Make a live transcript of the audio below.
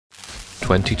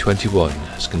2021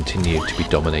 has continued to be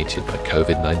dominated by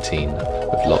COVID-19,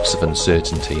 with lots of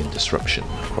uncertainty and disruption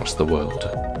across the world.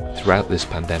 Throughout this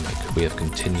pandemic, we have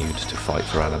continued to fight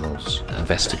for animals,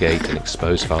 investigate and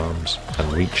expose farms,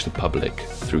 and reach the public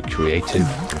through creative,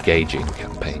 engaging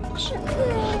campaigns.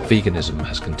 Veganism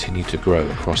has continued to grow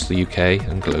across the UK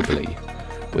and globally,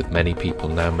 with many people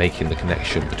now making the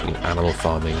connection between animal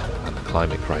farming and the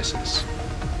climate crisis.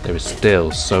 There is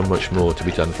still so much more to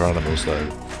be done for animals though,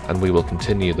 and we will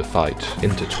continue the fight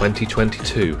into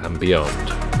 2022 and beyond.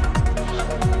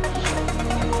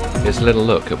 Here's a little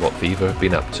look at what Viva have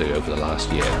been up to over the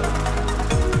last year.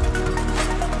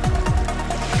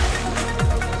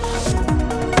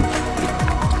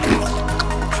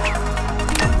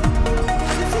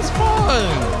 This is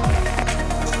fun!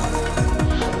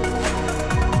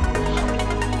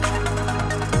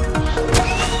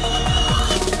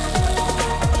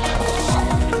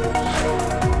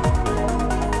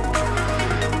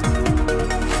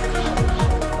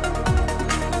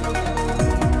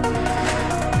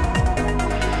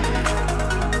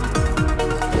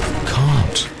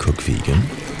 Cook vegan?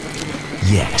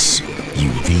 Yes,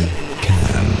 you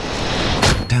can.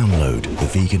 Download the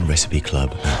Vegan Recipe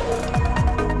Club app.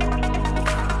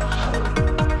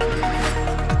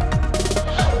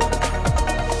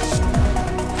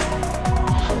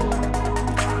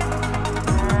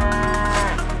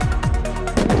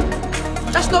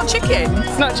 That's not chicken.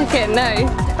 It's not chicken, no.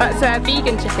 That's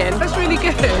vegan chicken. That's really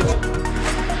good.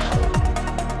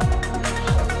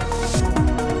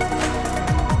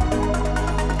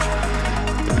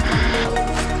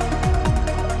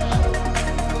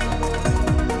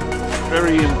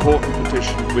 Very important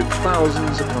petition with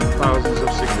thousands upon thousands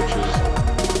of signatures.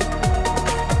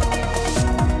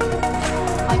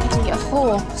 I could eat a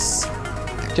horse.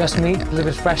 Just meat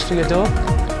delivered fresh to your door.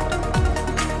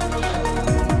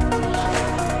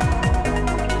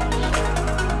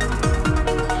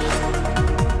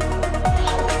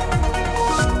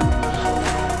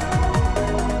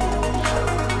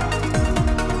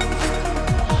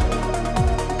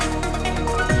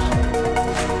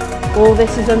 All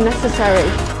this is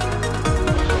unnecessary.